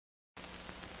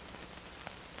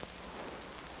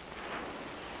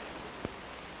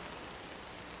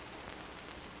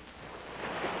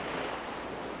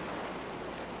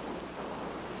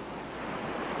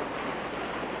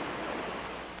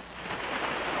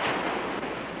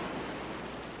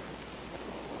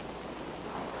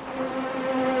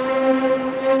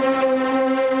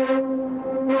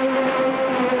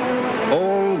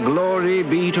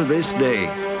to this day,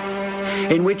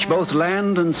 in which both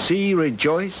land and sea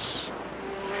rejoice,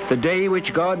 the day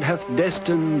which God hath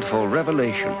destined for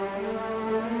revelation.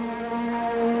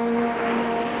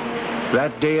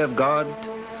 That day of God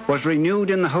was renewed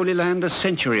in the Holy Land a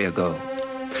century ago,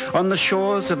 on the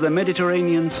shores of the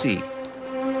Mediterranean Sea,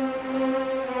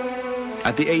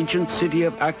 at the ancient city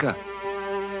of Akka,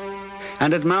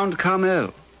 and at Mount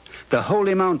Carmel, the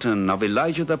holy mountain of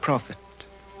Elijah the prophet.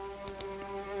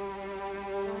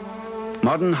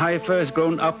 Modern Haifa has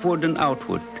grown upward and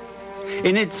outward.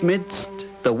 In its midst,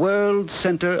 the world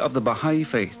center of the Baha'i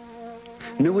faith,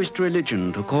 newest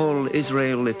religion to call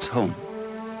Israel its home.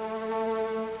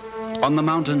 On the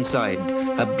mountainside,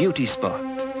 a beauty spot,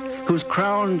 whose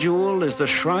crown jewel is the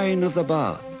shrine of the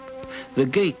Bab, the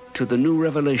gate to the new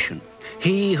revelation,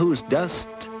 he whose dust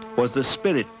was the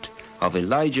spirit of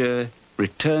Elijah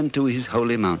returned to his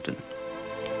holy mountain.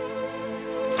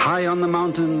 High on the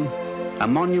mountain, a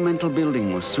monumental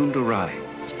building was soon to rise.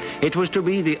 It was to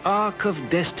be the Ark of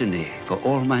Destiny for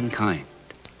all mankind,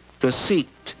 the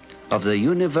seat of the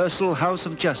universal house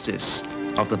of justice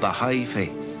of the Baha'i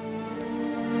faith.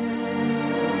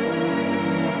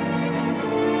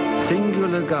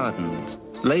 Singular gardens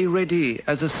lay ready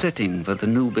as a setting for the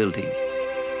new building.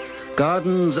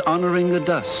 Gardens honoring the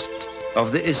dust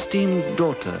of the esteemed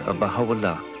daughter of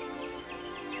Baha'u'llah,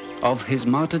 of his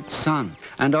martyred son,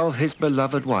 and of his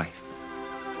beloved wife.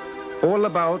 All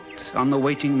about on the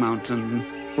waiting mountain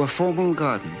were formal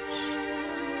gardens,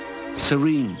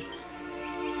 serene,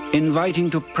 inviting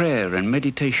to prayer and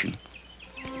meditation.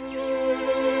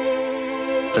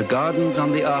 The gardens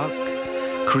on the Ark,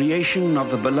 creation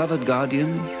of the beloved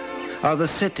guardian, are the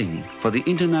setting for the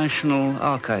International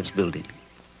Archives building.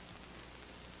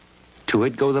 To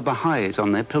it go the Baha'is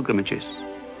on their pilgrimages.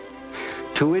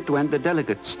 To it went the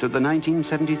delegates to the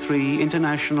 1973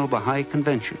 International Baha'i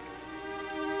Convention.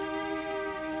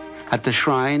 At the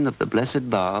shrine of the Blessed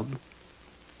Bab,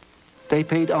 they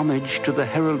paid homage to the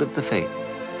herald of the faith.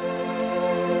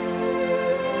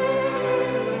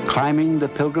 Climbing the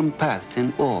pilgrim path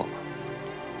in awe,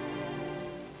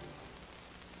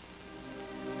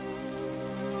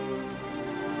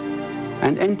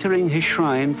 and entering his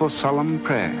shrine for solemn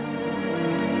prayer,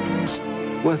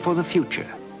 were for the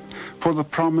future, for the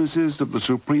promises of the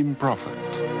Supreme Prophet,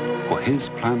 for his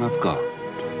plan of God.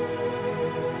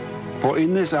 For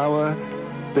in this hour,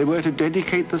 they were to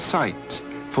dedicate the site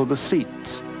for the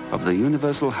seat of the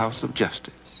universal house of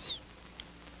justice.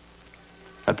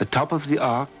 At the top of the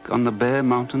Ark on the bare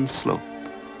mountain slope,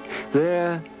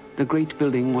 there the great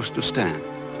building was to stand.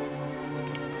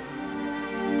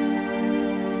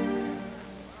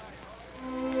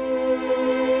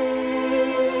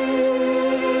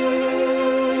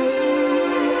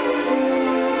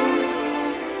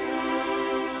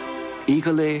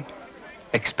 Eagerly,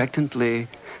 expectantly,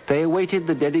 they awaited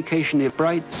the dedication of a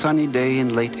bright sunny day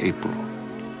in late April.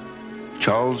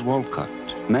 Charles Walcott,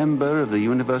 member of the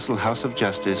Universal House of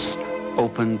Justice,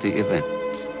 opened the event.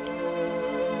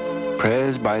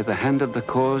 Prayers by the hand of the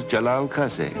cause Jalal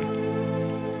Qaseh.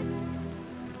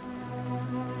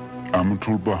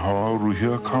 Amatul Baha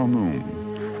Ruhia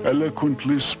Khanum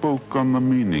eloquently spoke on the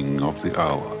meaning of the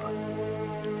hour.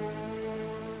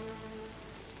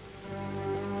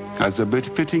 As a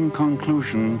befitting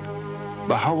conclusion,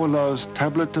 Baha'u'llah's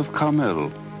Tablet of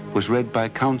Carmel was read by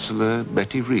Counselor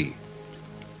Betty Reed.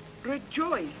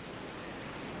 Rejoice,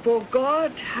 for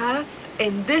God hath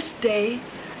in this day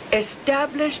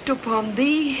established upon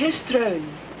thee his throne,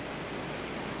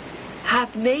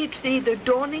 hath made thee the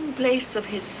dawning place of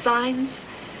his signs,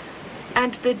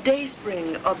 and the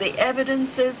dayspring of the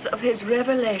evidences of his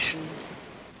revelation.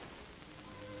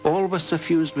 All were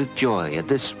suffused with joy at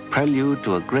this prelude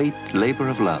to a great labor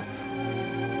of love.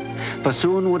 For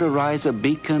soon would arise a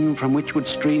beacon from which would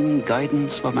stream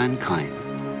guidance for mankind.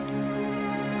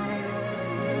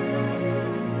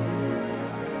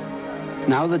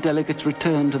 Now the delegates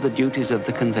returned to the duties of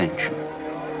the convention.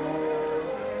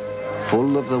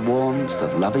 Full of the warmth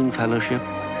of loving fellowship,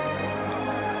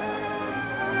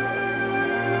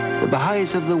 the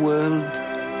Baha'is of the world,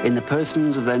 in the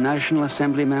persons of their National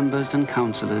Assembly members and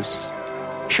councillors,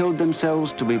 showed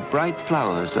themselves to be bright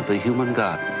flowers of the human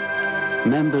garden,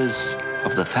 members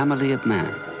of the family of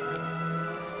man.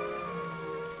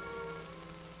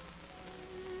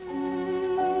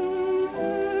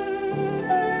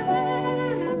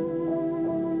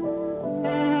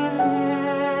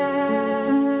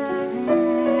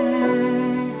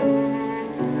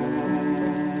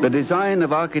 The design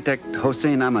of architect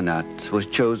Hossein Amanat was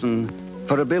chosen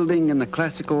for a building in the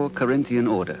classical Corinthian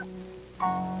order.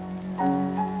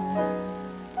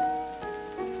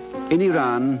 In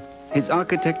Iran, his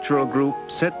architectural group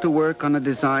set to work on a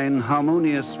design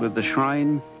harmonious with the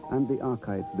shrine and the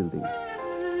archives building.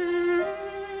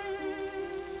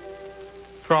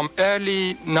 From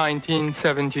early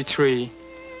 1973,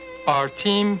 our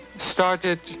team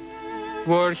started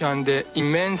work on the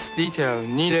immense detail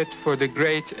needed for the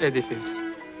great edifice.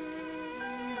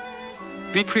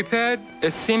 We prepared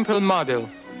a simple model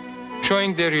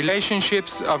showing the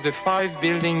relationships of the 5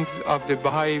 buildings of the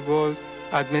Baha'i World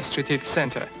Administrative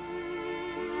Center,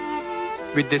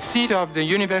 with the seat of the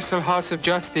Universal House of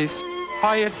Justice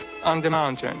highest on the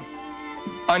mountain.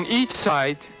 On each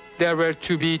side, there were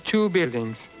to be 2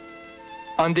 buildings.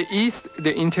 On the east,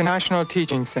 the International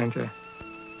Teaching Center.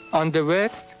 On the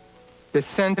west, the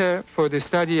Center for the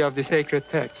Study of the Sacred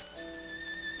Texts.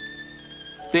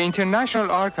 The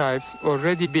International Archives,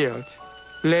 already built,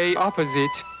 lay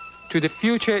opposite to the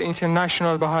future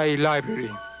International Baha'i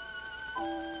Library.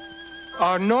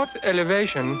 Our north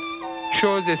elevation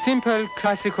shows a simple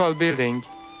classical building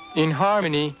in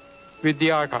harmony with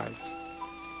the archives.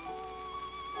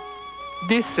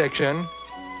 This section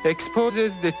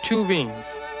exposes the 2 wings,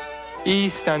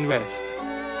 east and west,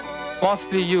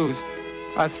 mostly used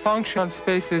as functional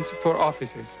spaces for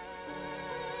offices.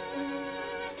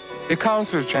 The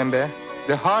council chamber,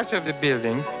 the heart of the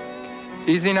building,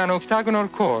 is in an octagonal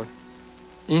core,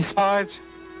 inspired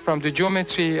from the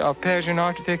geometry of Persian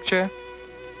architecture.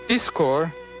 This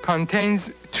core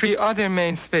contains 3 other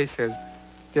main spaces: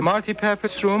 the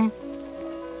multipurpose room,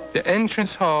 the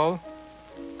entrance hall,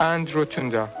 and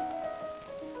rotunda.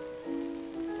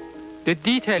 The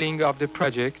detailing of the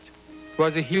project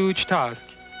was a huge task.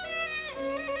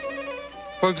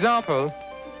 For example,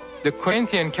 the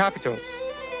Corinthian capitals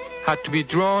had to be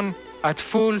drawn at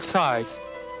full size.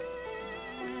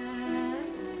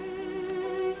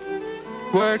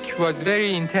 Work was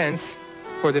very intense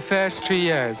for the first 3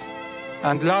 years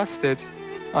and lasted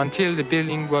until the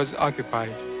building was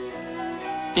occupied.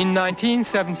 In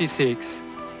 1976,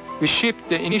 we shipped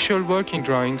the initial working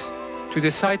drawings to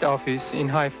the site office in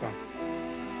Haifa.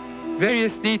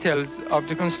 Various details of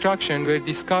the construction were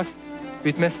discussed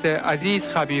with Mr. Aziz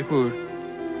Khabihur,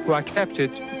 who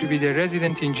accepted to be the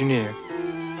resident engineer.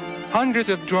 Hundreds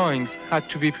of drawings had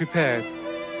to be prepared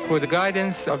for the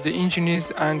guidance of the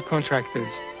engineers and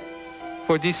contractors.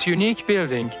 For this unique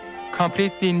building,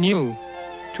 completely new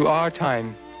to our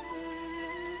time.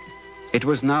 It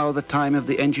was now the time of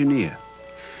the engineer,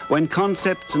 when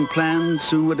concepts and plans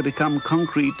soon were to become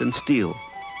concrete and steel,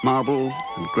 marble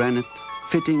and granite,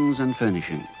 fittings and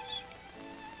furnishing.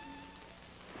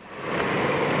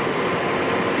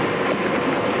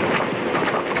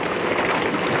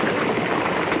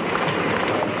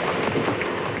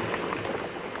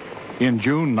 In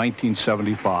June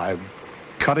 1975,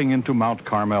 cutting into Mount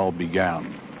Carmel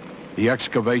began, the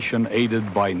excavation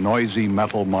aided by noisy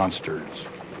metal monsters.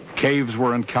 Caves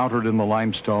were encountered in the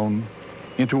limestone,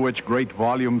 into which great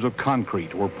volumes of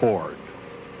concrete were poured,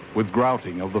 with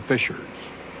grouting of the fissures.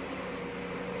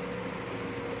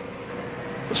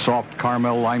 The soft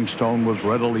Carmel limestone was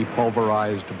readily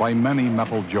pulverized by many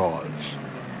metal jaws,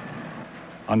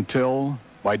 until,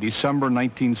 by December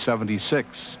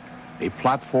 1976, a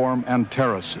platform and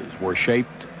terraces were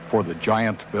shaped for the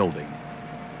giant building.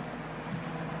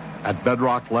 At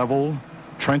bedrock level,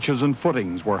 trenches and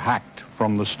footings were hacked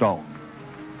from the stone.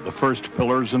 The first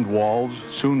pillars and walls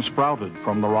soon sprouted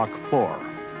from the rock floor.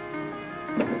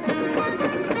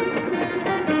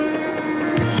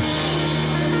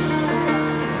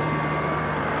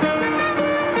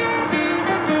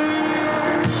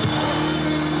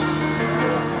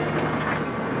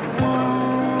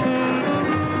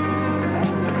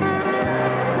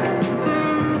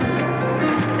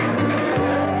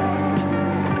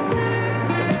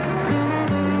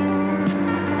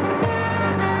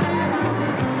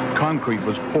 Concrete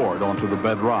was poured onto the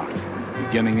bedrock,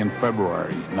 beginning in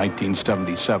February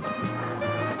 1977.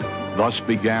 Thus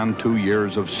began 2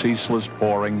 years of ceaseless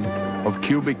pouring of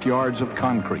cubic yards of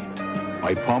concrete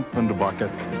by pump and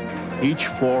bucket, each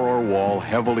floor or wall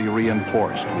heavily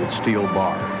reinforced with steel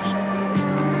bars.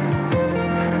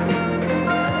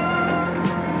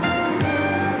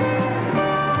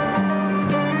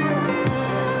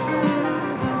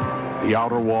 The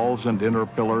outer walls and inner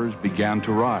pillars began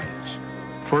to rise,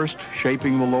 first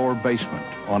shaping the lower basement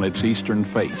on its eastern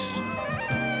face.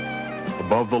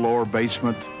 Above the lower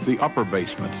basement, the upper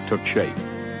basement took shape,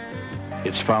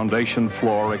 its foundation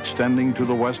floor extending to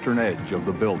the western edge of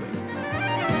the building.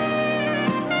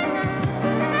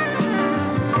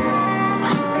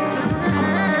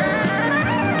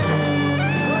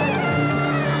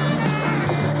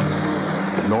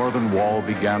 The northern wall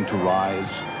began to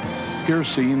rise, here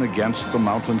seen against the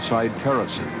mountainside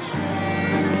terraces.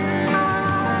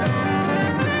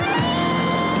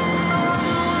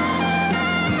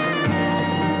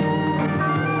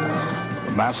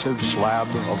 The massive slab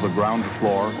of the ground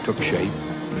floor took shape,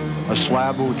 a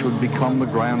slab which would become the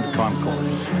grand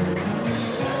concourse.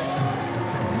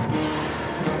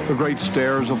 The great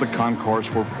stairs of the concourse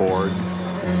were poured,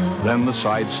 then the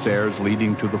side stairs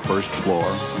leading to the first floor,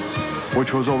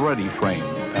 which was already framed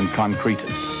and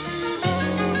concreted.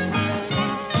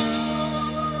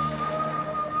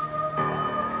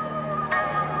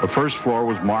 The first floor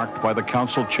was marked by the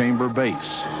council chamber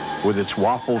base, with its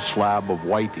waffle slab of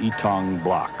white Etong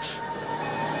blocks.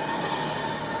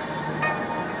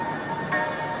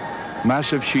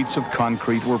 Massive sheets of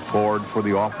concrete were poured for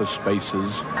the office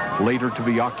spaces, later to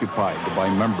be occupied by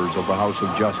members of the House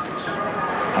of Justice,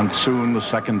 and soon the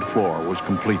second floor was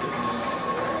completed.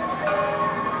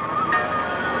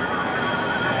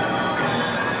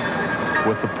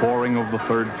 With the pouring of the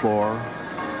third floor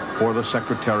for the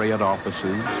Secretariat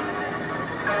offices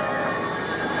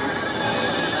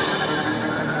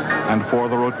and for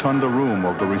the rotunda room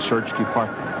of the Research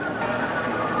Department,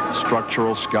 the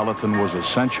structural skeleton was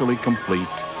essentially complete,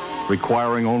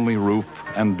 requiring only roof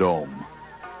and dome.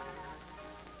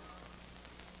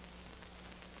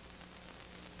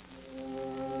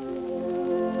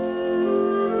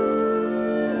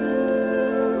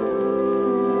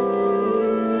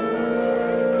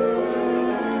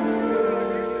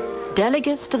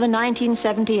 Delegates to the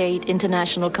 1978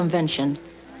 International Convention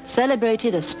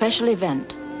celebrated a special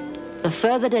event, the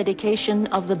further dedication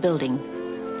of the building.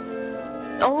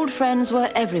 Old friends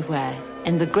were everywhere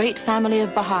in the great family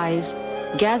of Baha'is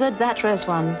gathered that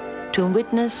Rezwan to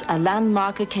witness a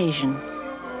landmark occasion.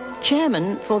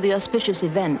 Chairman for the auspicious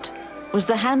event was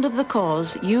the hand of the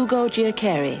cause, Ugo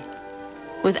Giaccheri,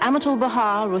 with Amatul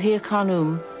Baha Ruhir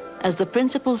Khanum as the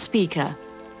principal speaker.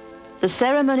 The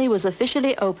ceremony was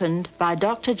officially opened by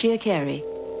Dr. Giaccheri,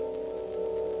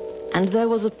 and there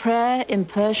was a prayer in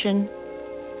Persian,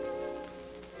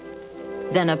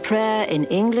 then a prayer in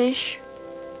English,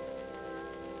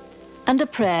 and a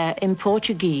prayer in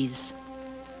Portuguese.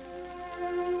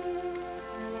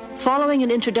 Following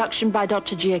an introduction by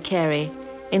Dr. Giaccheri,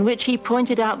 in which he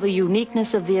pointed out the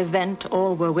uniqueness of the event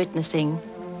all were witnessing,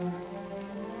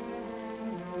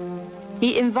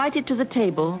 he invited to the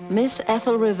table Miss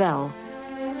Ethel Revell,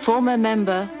 former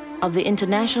member of the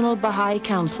International Baha'i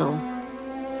Council.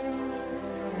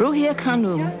 Ruhir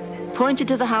Khanum pointed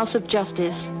to the House of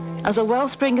Justice as a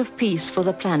wellspring of peace for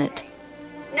the planet.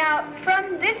 Now,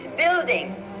 from this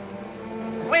building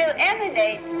will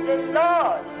emanate the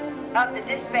laws of the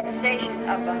dispensation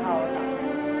of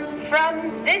Baha'u'llah.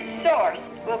 From this source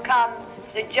will come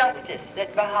the justice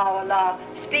that Baha'u'llah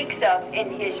speaks of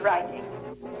in his writings.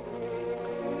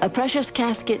 A precious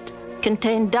casket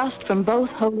contained dust from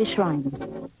both holy shrines.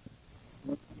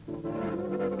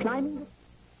 Climbing the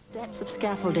steps of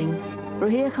scaffolding,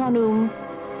 Ruhir Khanum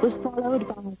was followed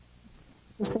by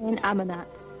Hussein Amanat,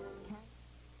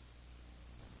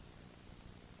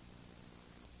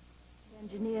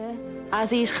 engineer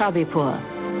Aziz Khabipur.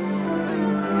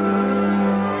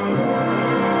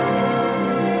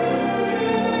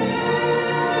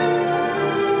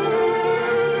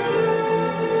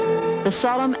 The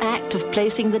solemn act of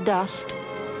placing the dust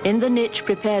in the niche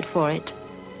prepared for it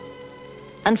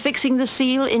and fixing the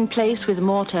seal in place with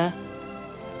mortar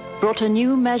brought a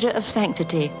new measure of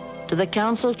sanctity to the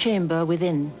council chamber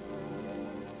within.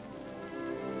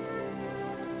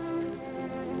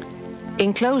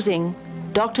 In closing,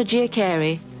 Dr.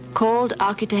 Giaccheri called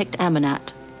architect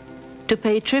Amanat to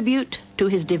pay tribute to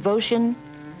his devotion,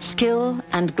 skill,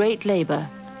 and great labor,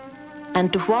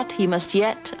 and to what he must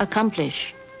yet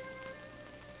accomplish.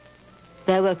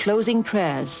 There were closing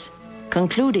prayers,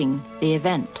 concluding the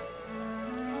event.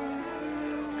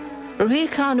 Ruhir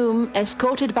Khanum,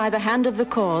 escorted by the hand of the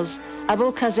cause,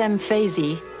 Abul Kazem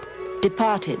Faizi,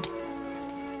 departed,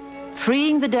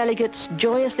 freeing the delegates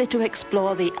joyously to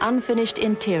explore the unfinished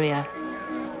interior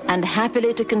and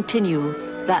happily to continue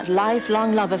that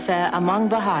lifelong love affair among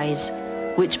Baha'is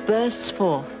which bursts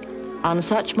forth on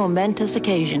such momentous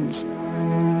occasions.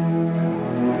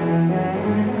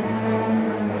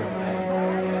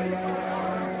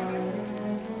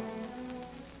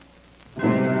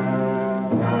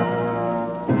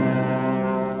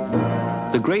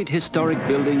 The great historic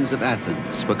buildings of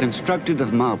Athens were constructed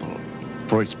of marble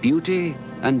for its beauty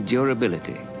and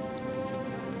durability.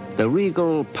 The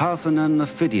regal Parthenon of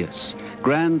Phidias,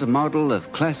 grand model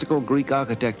of classical Greek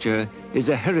architecture, is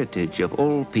a heritage of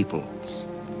all peoples.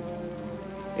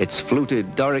 Its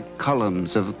fluted Doric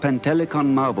columns of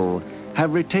Pentelicon marble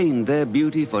have retained their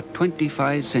beauty for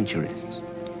 25 centuries.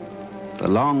 The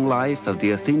long life of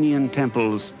the Athenian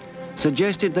temples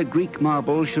suggested that Greek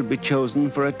marble should be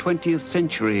chosen for a 20th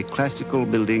century classical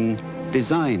building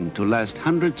designed to last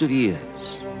hundreds of years.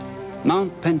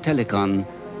 Mount Pentelicon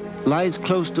lies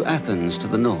close to Athens to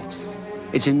the north.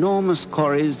 Its enormous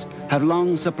quarries have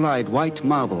long supplied white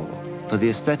marble for the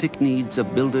aesthetic needs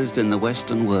of builders in the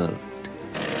Western world.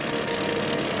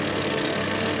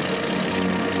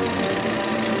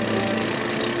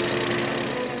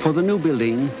 For the new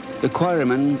building, the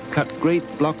quarrymen cut great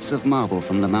blocks of marble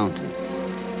from the mountain.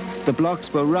 The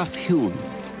blocks were rough-hewn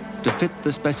to fit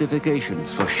the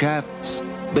specifications for shafts,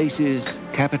 bases,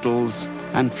 capitals,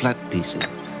 and flat pieces.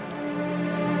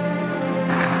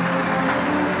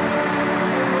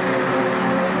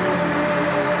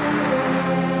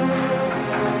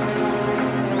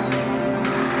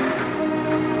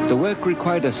 The work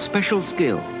required a special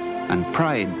skill and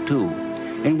pride, too,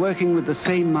 in working with the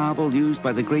same marble used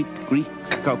by the great Greek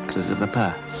sculptors of the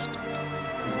past.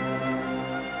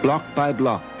 Block by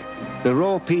block, the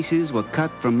raw pieces were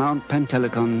cut from Mount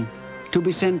Pentelicon to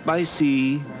be sent by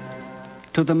sea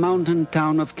to the mountain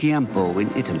town of Chiampo in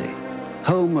Italy,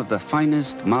 home of the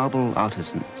finest marble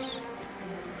artisans.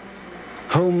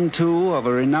 Home, too, of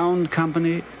a renowned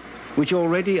company which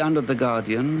already under the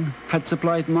Guardian had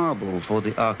supplied marble for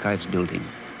the archives building.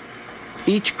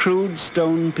 Each crude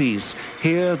stone piece,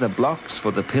 here the blocks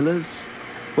for the pillars,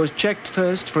 was checked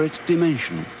first for its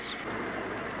dimensions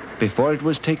before it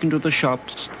was taken to the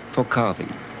shops for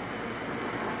carving.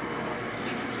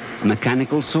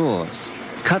 Mechanical saws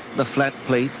cut the flat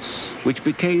plates which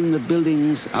became the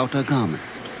building's outer garment.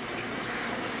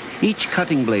 Each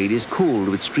cutting blade is cooled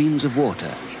with streams of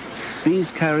water.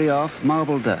 These carry off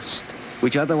marble dust,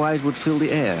 which otherwise would fill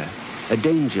the air, a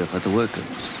danger for the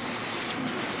workers.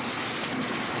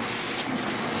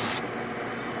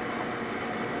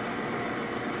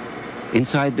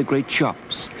 Inside the great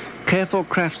shops, careful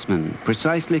craftsmen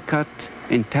precisely cut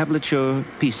entablature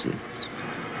pieces,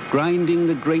 grinding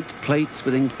the great plates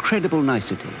with incredible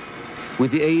nicety,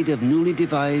 with the aid of newly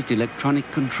devised electronic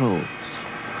controls.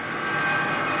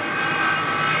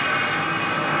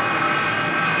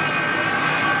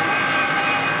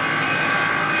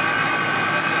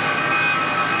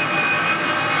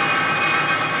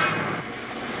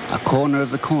 A corner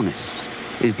of the cornice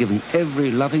is given every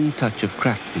loving touch of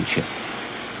craftsmanship.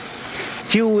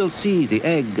 Few will see the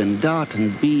egg and dart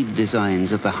and bead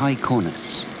designs of the high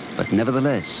cornice, but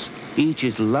nevertheless, each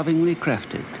is lovingly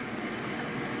crafted.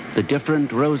 The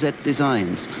different rosette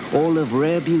designs, all of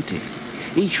rare beauty,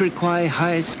 each require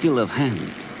high skill of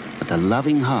hand, but a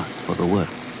loving heart for the work.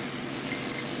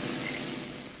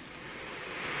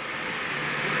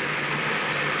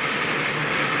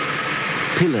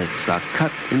 Pillars are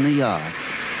cut in the yard.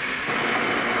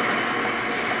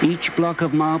 Each block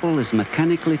of marble is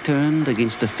mechanically turned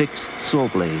against a fixed saw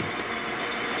blade.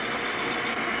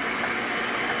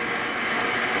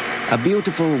 A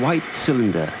beautiful white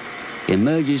cylinder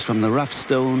emerges from the rough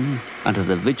stone under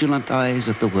the vigilant eyes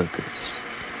of the workers.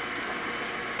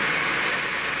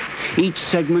 Each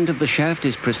segment of the shaft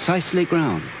is precisely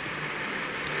ground,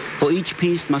 for each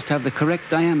piece must have the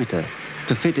correct diameter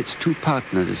to fit its two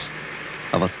partners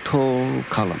of a tall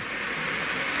column.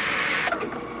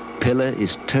 Pillar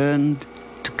is turned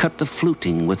to cut the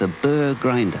fluting with a burr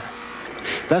grinder,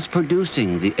 thus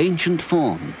producing the ancient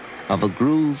form of a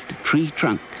grooved tree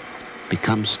trunk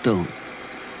become stone.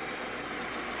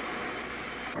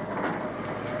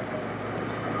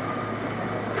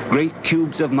 Great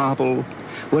cubes of marble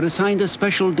were assigned a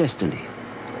special destiny,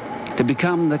 to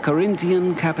become the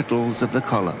Corinthian capitals of the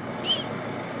columns.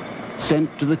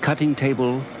 Sent to the cutting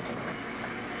table,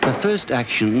 the first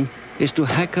action is to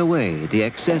hack away the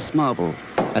excess marble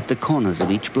at the corners of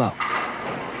each block.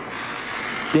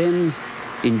 Then,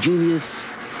 ingenious,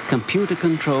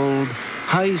 computer-controlled,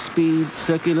 high-speed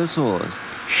circular saws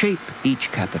shape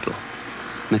each capital,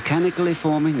 mechanically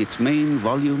forming its main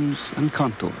volumes and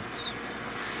contours.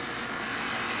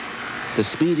 The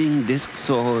speeding disc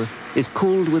saw is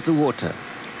cooled with the water,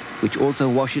 which also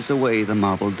washes away the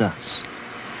marble dust.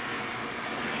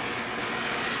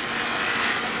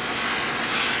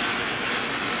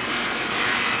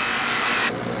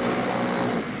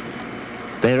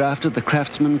 Thereafter, the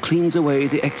craftsman cleans away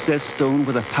the excess stone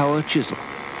with a power chisel,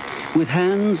 with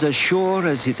hands as sure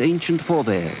as his ancient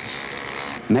forebears,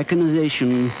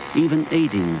 mechanization even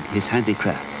aiding his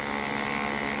handicraft.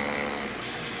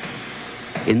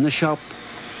 In the shop,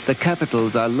 the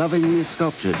capitals are lovingly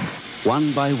sculptured,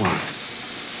 one by one.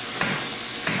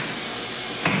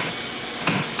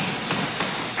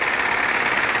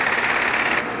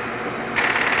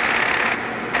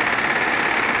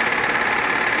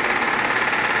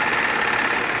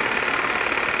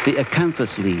 the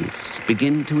acanthus leaves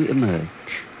begin to emerge.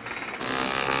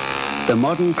 The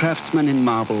modern craftsman in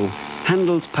marble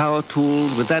handles power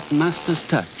tools with that master's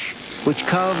touch which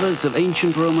carvers of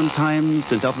ancient Roman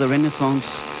times and of the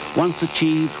Renaissance once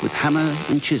achieved with hammer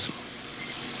and chisel.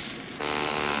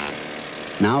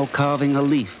 Now carving a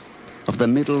leaf of the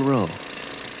middle row,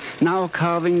 now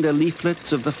carving the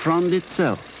leaflets of the frond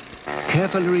itself,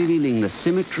 carefully revealing the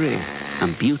symmetry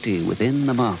and beauty within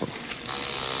the marble.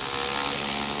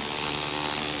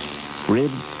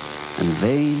 Rib and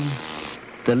vein,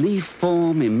 the leaf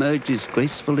form emerges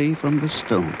gracefully from the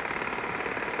stone.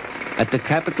 At the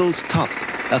capital's top,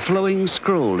 a flowing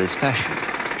scroll is fashioned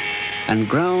and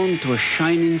ground to a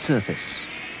shining surface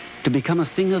to become a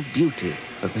thing of beauty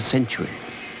for the centuries.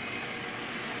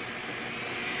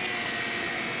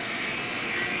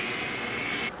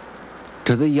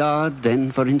 To the yard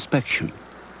then for inspection,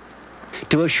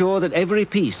 to assure that every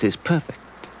piece is perfect,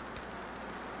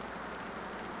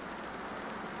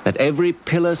 that every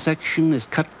pillar section is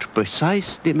cut to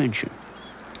precise dimension.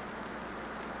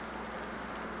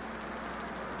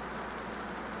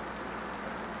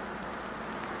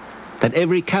 That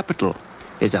every capital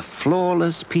is a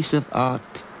flawless piece of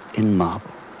art in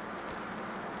marble.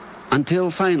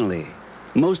 Until finally,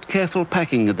 most careful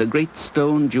packing of the great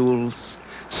stone jewels,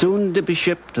 soon to be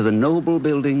shipped to the noble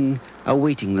building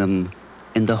awaiting them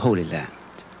in the Holy Land.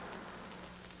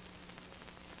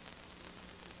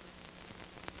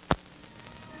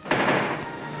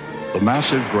 The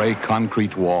massive gray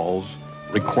concrete walls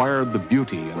required the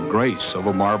beauty and grace of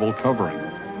a marble covering.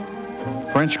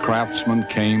 French craftsmen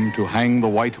came to hang the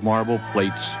white marble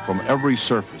plates from every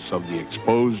surface of the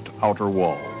exposed outer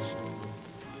walls.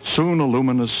 Soon a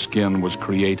luminous skin was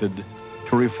created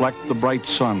to reflect the bright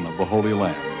sun of the Holy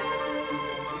Land.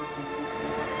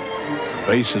 The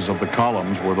bases of the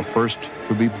columns were the first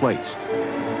to be placed,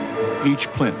 each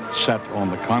plinth set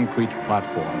on the concrete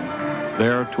platform,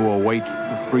 there to await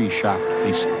the 3 shaft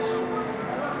pieces.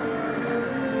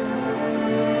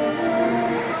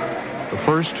 The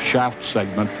first shaft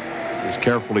segment is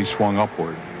carefully swung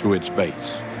upward to its base.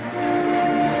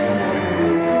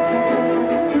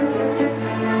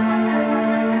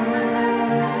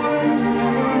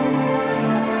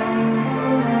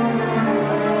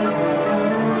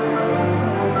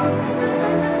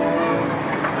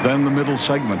 Then the middle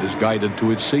segment is guided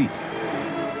to its seat.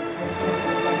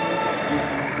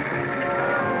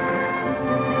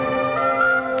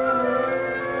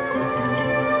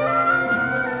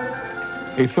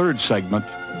 A third segment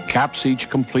caps each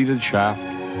completed shaft,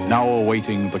 now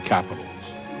awaiting the capitals.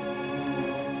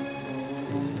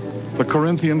 The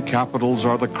Corinthian capitals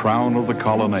are the crown of the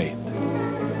colonnade.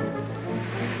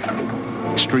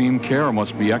 Extreme care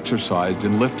must be exercised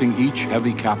in lifting each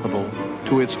heavy capital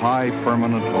to its high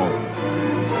permanent home.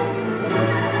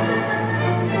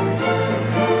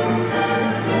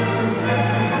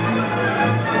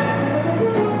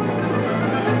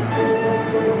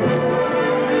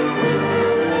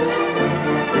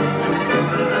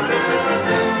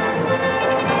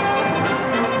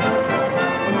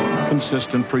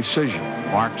 Consistent precision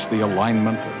marks the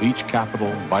alignment of each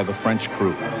capital by the French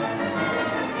crew.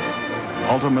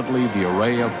 Ultimately, the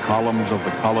array of columns of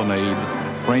the colonnade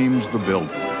frames the building.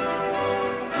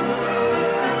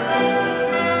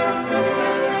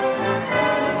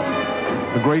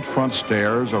 The great front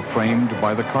stairs are framed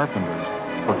by the carpenters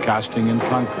for casting in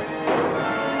concrete.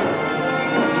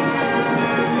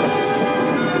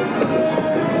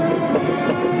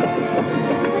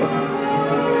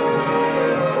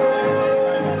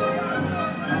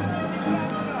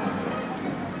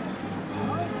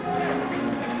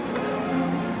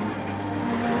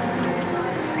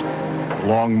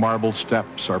 Long marble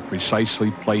steps are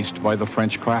precisely placed by the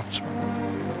French craftsmen.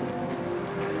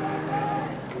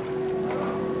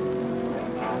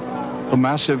 The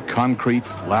massive concrete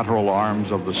lateral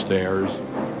arms of the stairs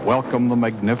welcome the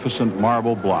magnificent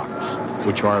marble blocks,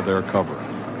 which are their covering.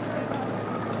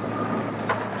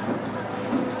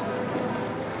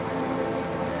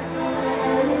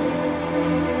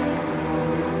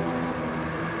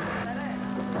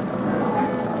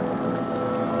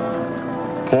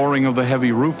 Pouring of the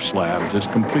heavy roof slabs is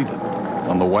completed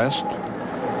on the west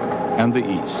and the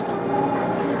east.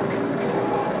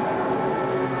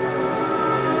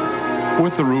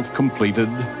 With the roof completed,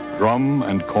 drum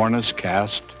and cornice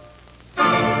cast,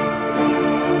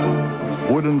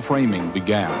 wooden framing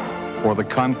began for the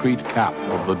concrete cap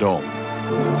of the dome.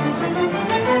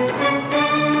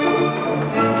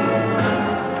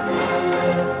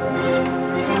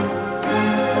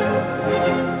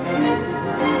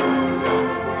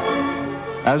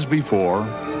 As before,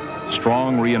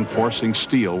 Strong reinforcing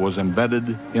steel was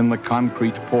embedded in the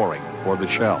concrete pouring for the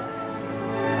shell.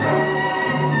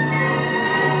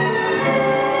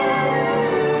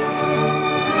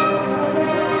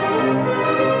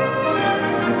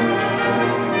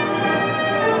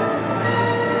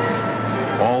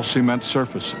 All cement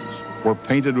surfaces were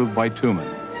painted with bitumen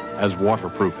as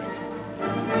waterproofing.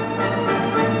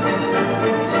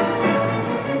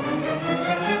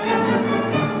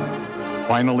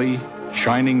 Finally,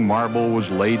 shining marble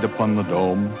was laid upon the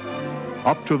dome,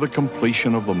 up to the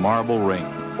completion of the marble ring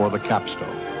for the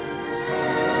capstone.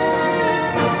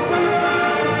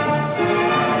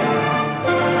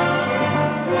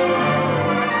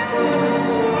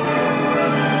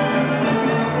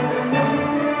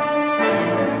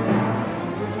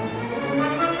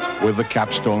 With the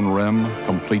capstone rim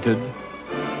completed,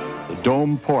 the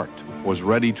dome port was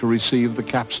ready to receive the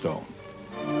capstone.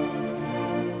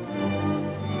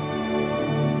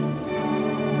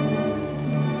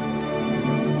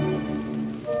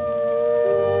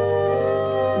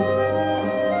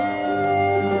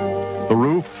 The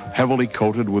roof, heavily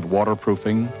coated with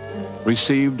waterproofing,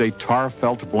 received a tar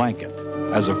felt blanket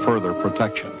as a further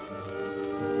protection.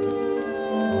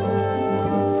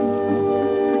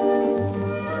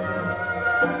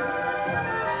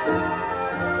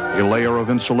 A layer of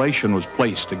insulation was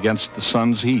placed against the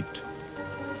sun's heat.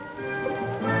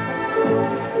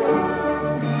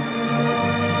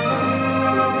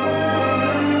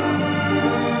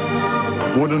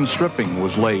 Wooden stripping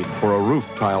was laid for a roof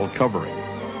tile covering,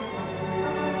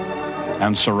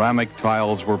 and ceramic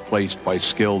tiles were placed by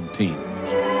skilled teams.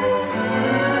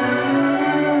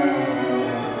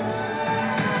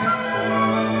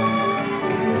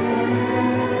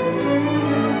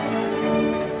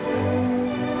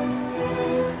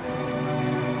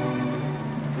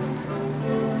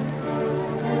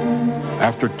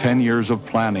 After 10 years of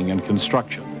planning and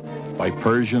construction by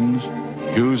Persians,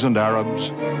 Jews and Arabs,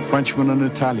 Frenchmen and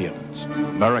Italians,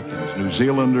 Americans, New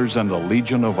Zealanders, and a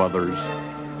legion of others,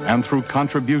 and through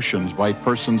contributions by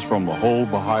persons from the whole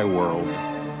Baha'i world,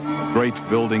 the great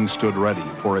building stood ready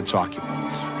for its occupants.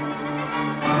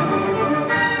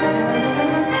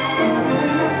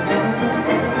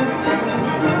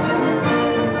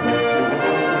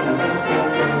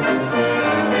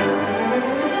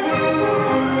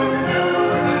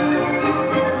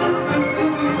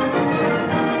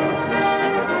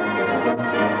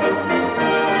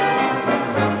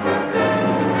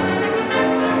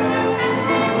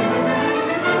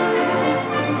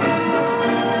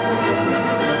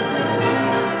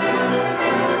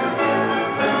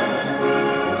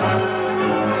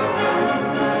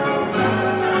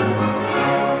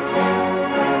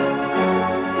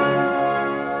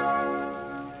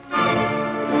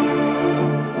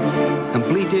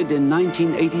 Completed in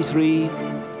 1983,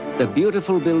 the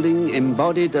beautiful building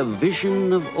embodied a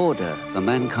vision of order for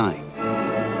mankind.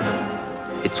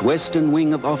 Its western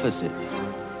wing of offices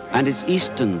and its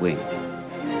eastern wing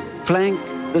flank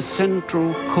the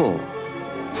central core,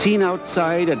 seen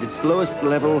outside at its lowest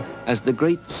level as the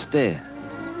Great Stair.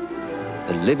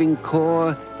 The living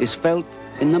core is felt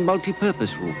in the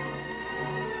multipurpose room,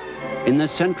 in the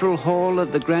central hall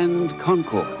of the Grand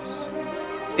Concourse,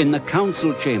 in the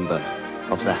council chamber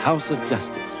of the House of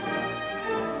Justice,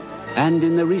 and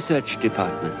in the research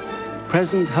department,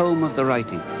 present home of the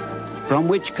writings, from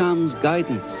which comes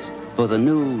guidance for the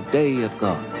new day of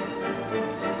God.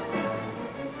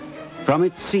 From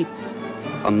its seat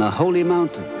on the holy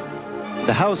mountain,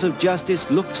 the House of Justice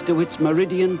looks to its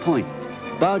meridian point,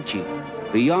 Baji,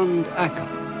 beyond Akka,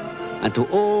 and to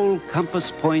all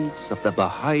compass points of the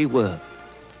Baha'i world.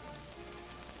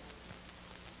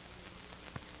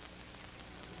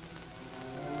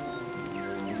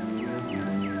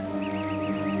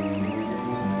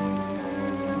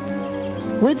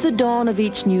 With the dawn of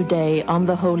each new day on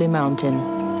the holy mountain,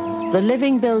 the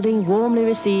living building warmly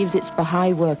receives its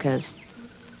Baha'i workers.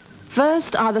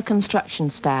 First are the construction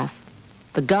staff,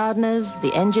 the gardeners,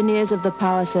 the engineers of the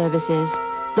power services,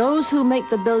 those who make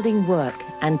the building work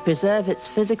and preserve its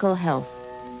physical health.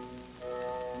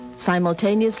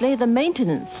 Simultaneously, the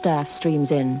maintenance staff streams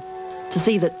in to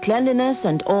see that cleanliness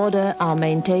and order are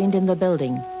maintained in the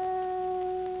building.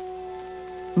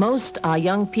 Most are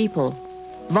young people,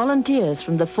 volunteers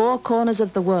from the four corners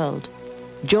of the world,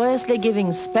 joyously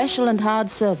giving special and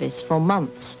hard service for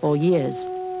months or years.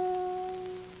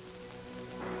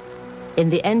 In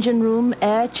the engine room,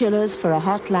 air chillers for a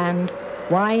hot land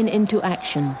whine into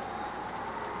action.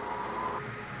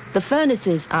 The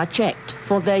furnaces are checked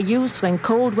for their use when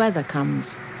cold weather comes.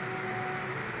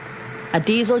 A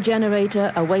diesel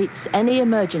generator awaits any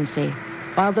emergency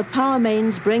while the power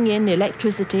mains bring in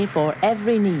electricity for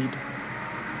every need.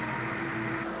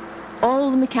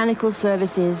 All the mechanical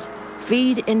services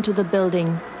feed into the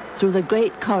building through the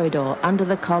great corridor under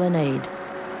the colonnade.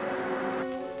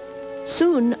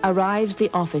 Soon arrives the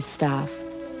office staff,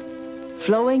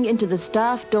 flowing into the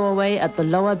staff doorway at the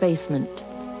lower basement,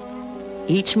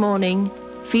 each morning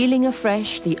feeling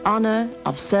afresh the honor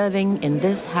of serving in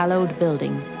this hallowed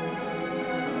building.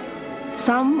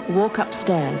 Some walk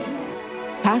upstairs,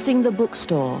 passing the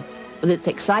bookstore with its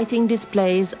exciting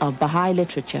displays of Baha'i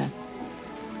literature.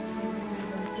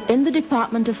 In the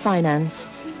Department of Finance,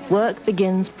 work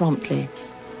begins promptly.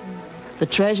 The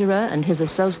treasurer and his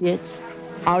associates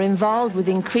are involved with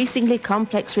increasingly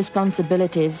complex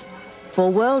responsibilities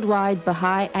for worldwide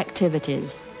Baha'i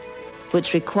activities,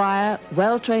 which require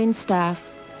well-trained staff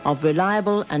of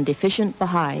reliable and efficient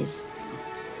Baha'is.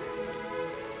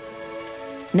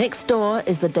 Next door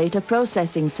is the data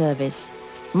processing service,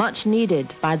 much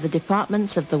needed by the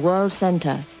departments of the World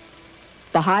Center.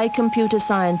 Baha'i computer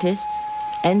scientists,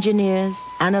 engineers,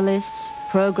 analysts,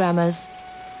 programmers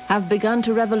have begun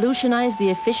to revolutionize the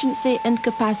efficiency and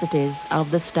capacities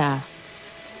of the staff.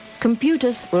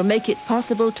 Computers will make it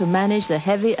possible to manage the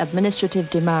heavy administrative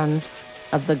demands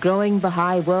of the growing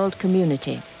Baha'i world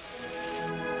community.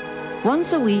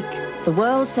 Once a week, the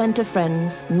World Center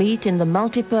friends meet in the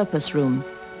multi-purpose room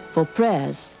for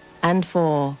prayers and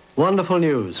for... Wonderful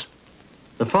news.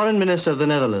 The Foreign Minister of the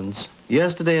Netherlands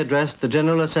yesterday addressed the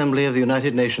General Assembly of the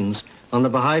United Nations on the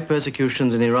Baha'i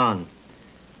persecutions in Iran.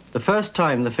 The first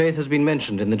time the faith has been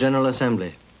mentioned in the General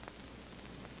Assembly.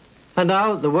 And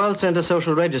now, the World Center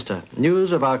Social Register,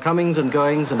 news of our comings and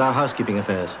goings and our housekeeping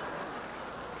affairs.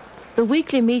 The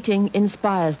weekly meeting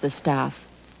inspires the staff,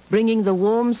 bringing the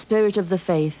warm spirit of the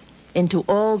faith into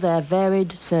all their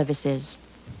varied services.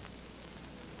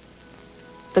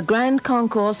 The grand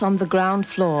concourse on the ground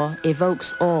floor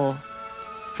evokes awe,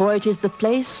 for it is the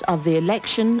place of the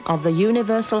election of the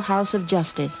Universal House of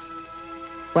Justice,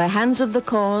 where hands of the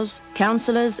cause,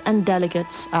 councillors and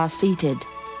delegates are seated.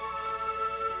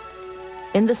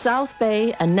 In the South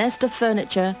Bay, a nest of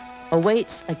furniture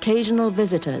awaits occasional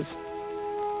visitors.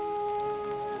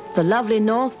 The lovely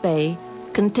North Bay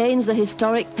contains the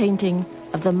historic painting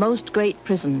of the Most Great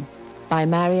Prison by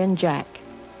Marion Jack.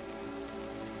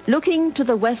 Looking to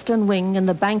the western wing and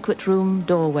the banquet room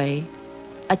doorway,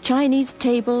 a Chinese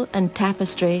table and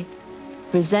tapestry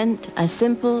present a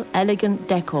simple, elegant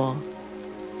decor.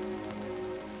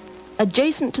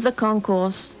 Adjacent to the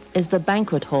concourse is the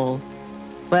banquet hall,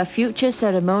 where future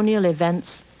ceremonial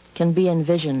events can be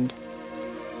envisioned.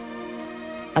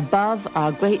 Above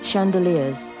are great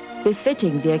chandeliers,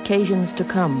 befitting the occasions to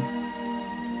come.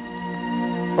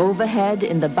 Overhead,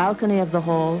 in the balcony of the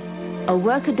hall, a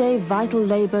workaday vital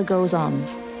labor goes on,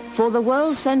 for the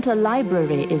World Center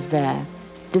Library is there,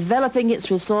 developing its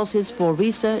resources for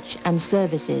research and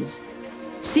services,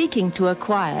 seeking to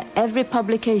acquire every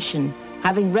publication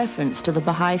having reference to the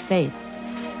Baha'i faith.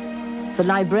 The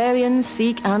librarians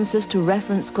seek answers to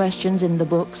reference questions in the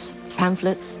books,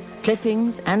 pamphlets,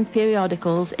 clippings, and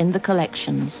periodicals in the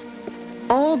collections.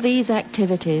 All these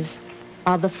activities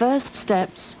are the first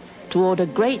steps toward a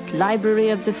great library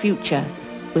of the future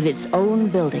with its own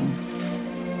building.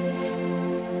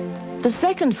 The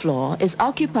second floor is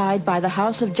occupied by the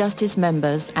House of Justice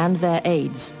members and their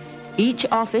aides. Each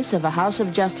office of a House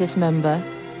of Justice member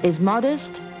is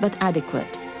modest but adequate.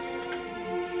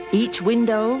 Each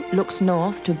window looks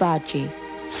north to Baji,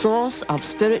 source of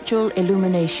spiritual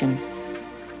illumination.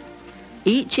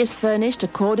 Each is furnished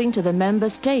according to the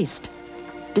member's taste,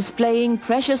 displaying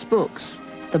precious books,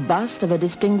 the bust of a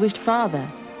distinguished father,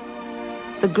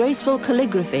 the graceful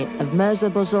calligraphy of Mirza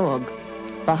Bozorg,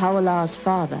 Baha'u'llah's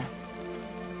father.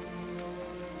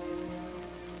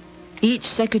 Each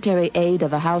secretary aide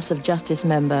of a House of Justice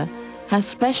member has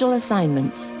special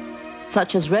assignments,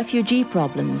 such as refugee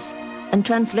problems and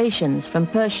translations from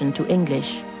Persian to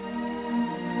English.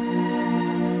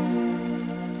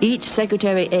 Each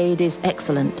secretary aide is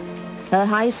excellent, her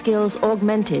high skills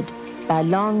augmented by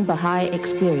long Baha'i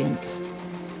experience.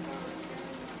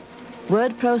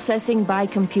 Word processing by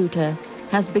computer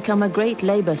has become a great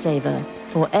labor saver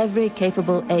for every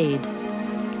capable aide,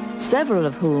 several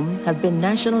of whom have been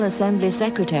National Assembly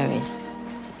secretaries.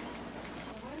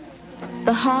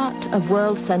 The heart of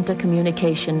World Center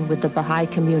communication with the Baha'i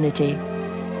community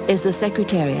is the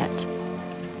Secretariat.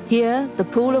 Here, the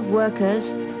pool of workers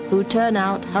who turn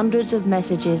out hundreds of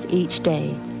messages each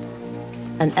day,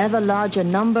 an ever larger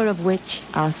number of which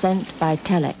are sent by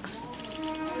telex.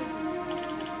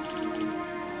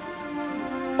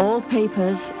 All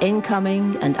papers,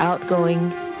 incoming and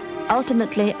outgoing,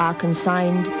 ultimately are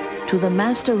consigned to the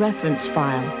master reference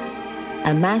file,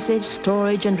 a massive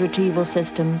storage and retrieval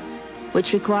system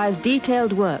which requires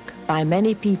detailed work by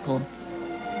many people.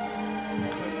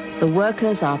 The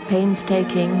workers are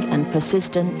painstaking and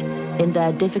persistent in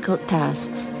their difficult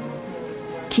tasks,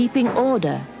 keeping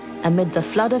order amid the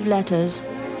flood of letters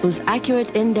whose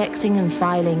accurate indexing and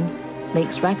filing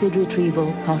makes rapid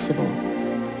retrieval possible.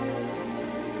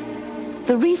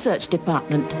 The research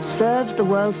department serves the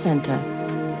World Center,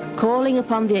 calling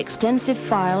upon the extensive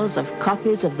files of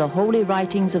copies of the holy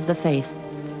writings of the faith.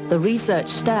 The research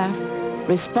staff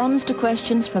responds to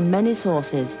questions from many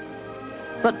sources,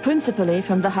 but principally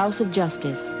from the House of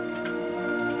Justice.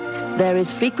 There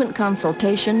is frequent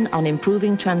consultation on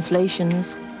improving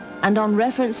translations and on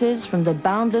references from the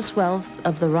boundless wealth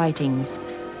of the writings.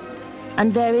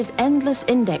 And there is endless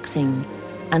indexing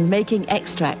and making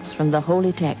extracts from the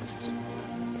holy texts.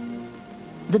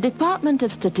 The Department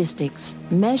of Statistics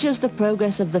measures the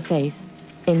progress of the faith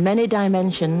in many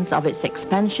dimensions of its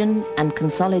expansion and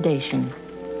consolidation,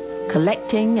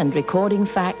 collecting and recording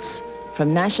facts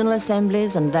from national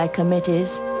assemblies and their committees,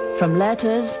 from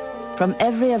letters, from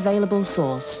every available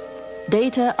source.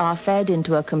 Data are fed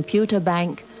into a computer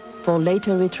bank for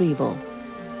later retrieval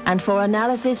and for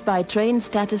analysis by trained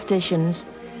statisticians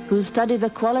who study the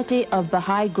quality of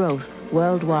Baha'i growth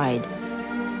worldwide.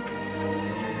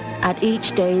 At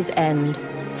each day's end,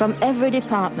 from every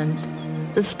department,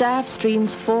 the staff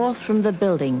streams forth from the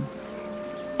building,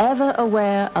 ever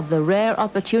aware of the rare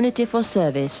opportunity for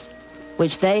service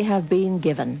which they have been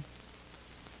given.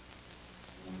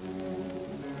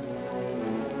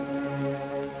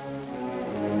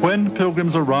 When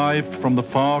pilgrims arrived from the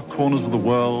far corners of the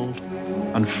world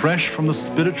and fresh from the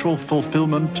spiritual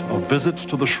fulfillment of visits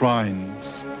to the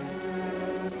shrines,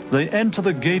 they enter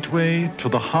the gateway to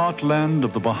the heartland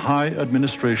of the Baha'i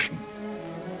administration.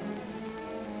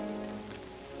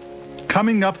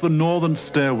 Coming up the northern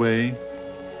stairway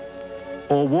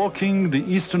or walking the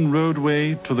eastern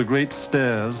roadway to the great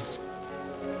stairs,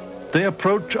 they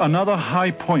approach another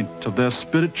high point of their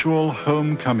spiritual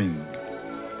homecoming.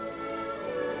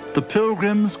 The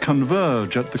pilgrims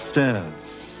converge at the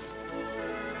stairs.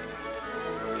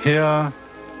 Here,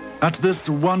 at this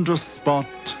wondrous spot,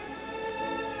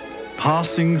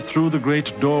 passing through the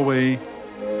great doorway,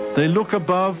 they look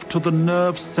above to the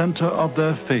nerve center of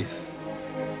their faith,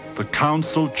 the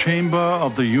council chamber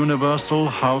of the Universal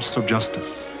House of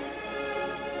Justice,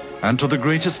 and to the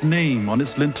greatest name on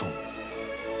its lintel.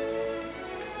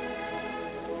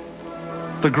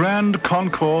 The grand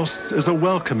concourse is a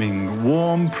welcoming,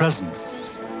 warm presence,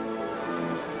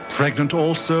 pregnant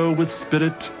also with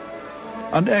spirit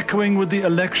and echoing with the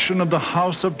election of the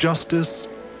House of Justice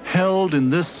held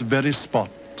in this very spot.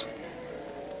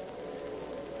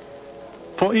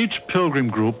 For each pilgrim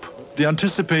group, the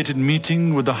anticipated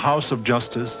meeting with the House of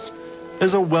Justice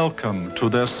is a welcome to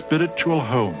their spiritual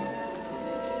home.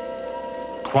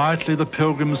 Quietly the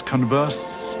pilgrims converse,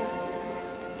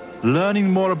 learning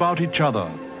more about each other,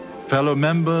 fellow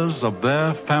members of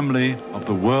their family of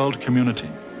the world community.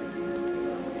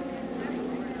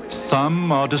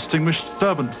 Some are distinguished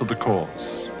servants of the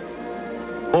cause.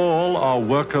 All are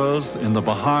workers in the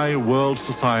Baha'i World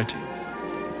Society,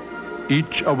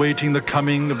 each awaiting the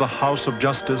coming of the House of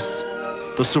Justice,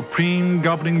 the supreme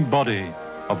governing body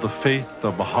of the faith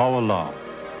of Baha'u'llah.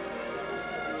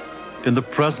 In the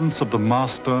presence of the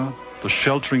Master, the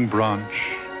sheltering branch,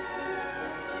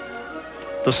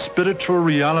 the spiritual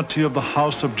reality of the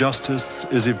House of Justice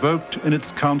is evoked in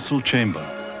its council chamber.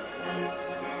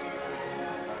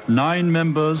 9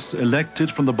 members elected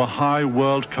from the Baha'i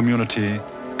world community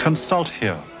consult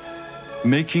here,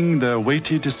 making their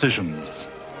weighty decisions,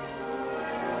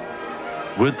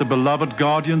 with the beloved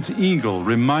guardian's eagle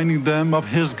reminding them of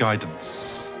his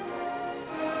guidance.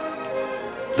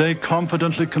 They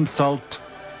confidently consult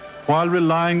while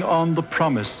relying on the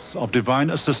promise of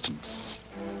divine assistance.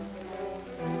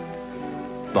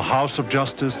 The House of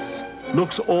Justice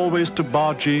looks always to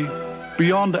Baji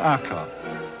beyond Akka,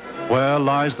 where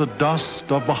lies the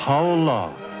dust of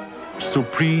Baha'u'llah,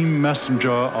 supreme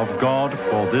messenger of God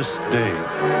for this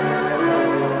day.